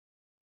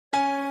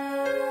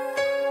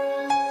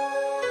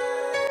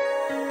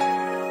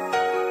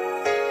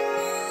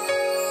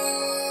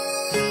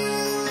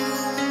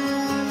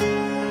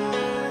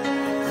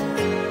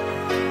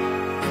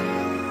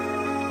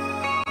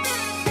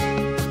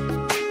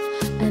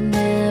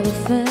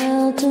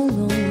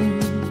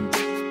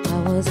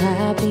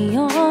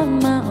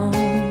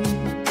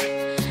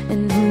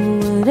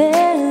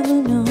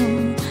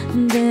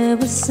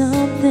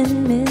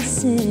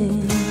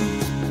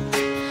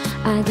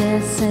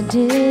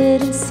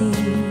didn't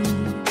see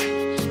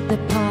the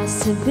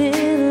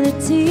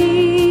possibility.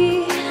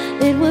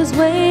 It was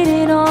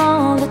waiting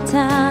all the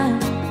time,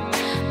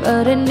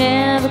 but it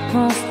never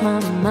crossed my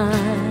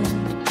mind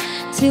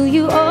till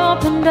you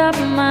opened up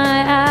my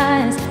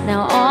eyes.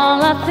 Now all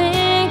I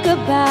think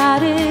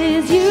about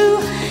is you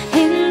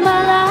in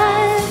my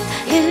life,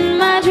 in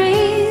my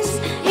dreams,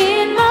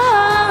 in my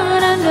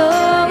heart. I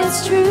know it's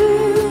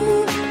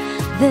true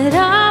that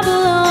I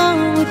belong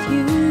with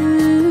you.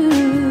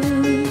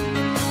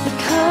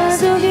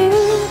 Because of you,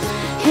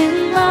 in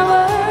my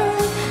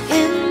world,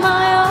 in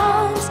my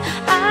arms,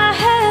 I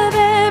have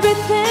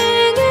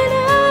everything, and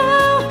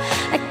now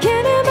I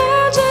can't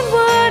imagine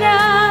what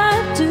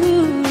I'd do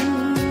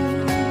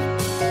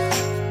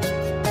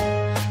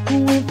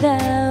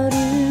without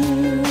you.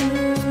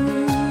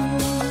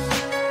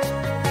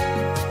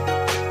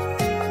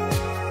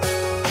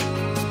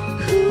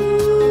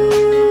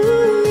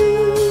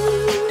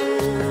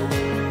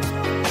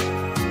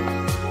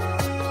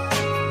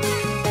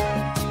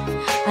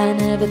 I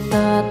never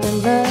thought that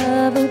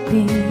love would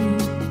be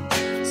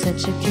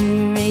such a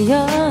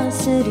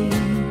curiosity.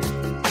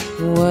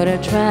 What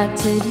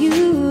attracted you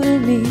to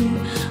me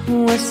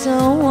was so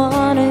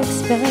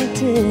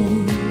unexpected,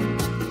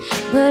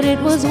 but it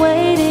was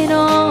waiting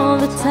all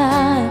the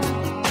time,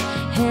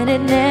 and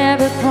it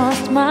never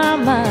crossed my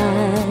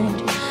mind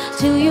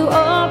till you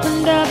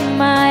opened up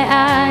my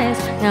eyes.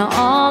 Now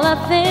all I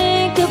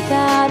think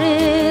about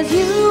is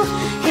you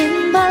in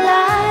my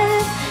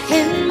life,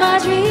 in my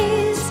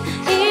dreams,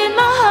 in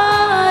my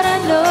heart. I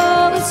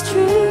know it's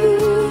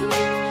true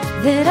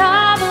that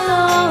I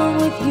belong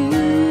with you.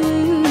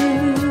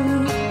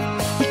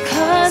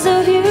 Because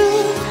of you,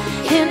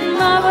 in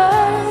my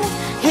world,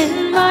 in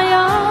my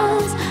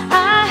arms,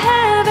 I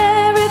have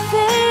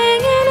everything,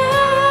 and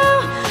now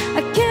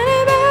I can't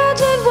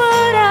imagine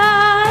what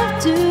I'd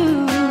do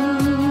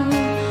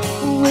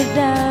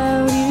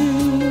without you.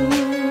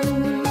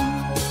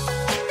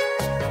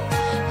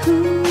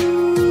 Ooh.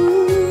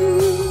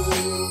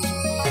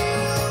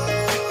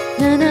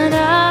 Na na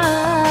na,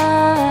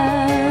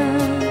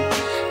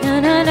 na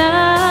na na.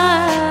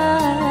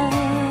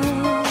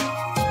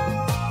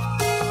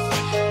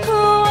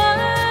 Oh,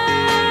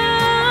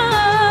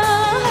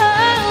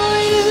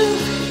 you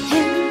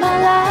in my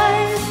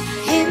life,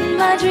 in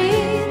my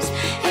dreams,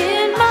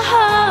 in my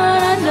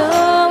heart. I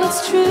know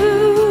it's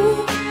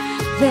true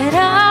that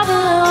I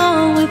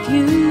belong with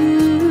you.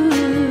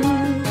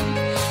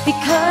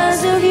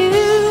 Because of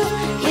you,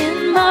 in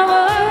my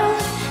world,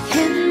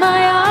 in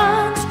my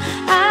arms,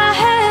 I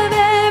have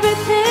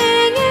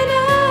everything, and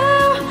now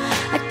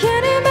I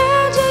can't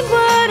imagine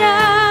what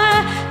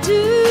I'd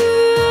do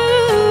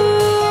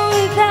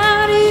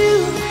without you.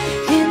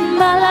 In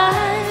my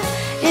life,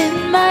 in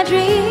my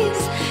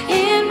dreams,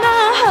 in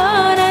my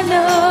heart, I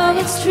know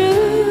it's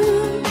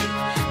true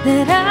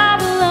that I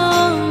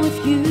belong with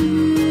you.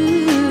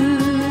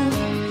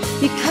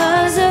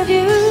 Because of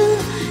you,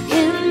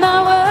 in my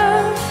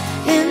world,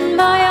 in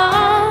my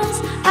arms,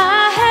 I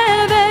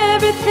have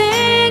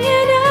everything,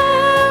 and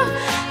now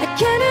I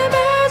can't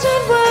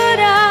imagine what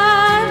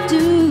I'd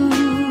do.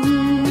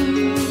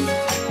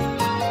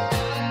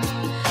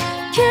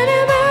 Can't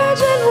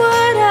imagine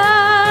what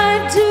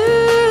I'd do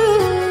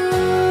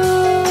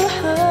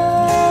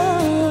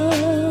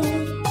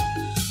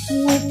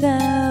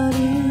without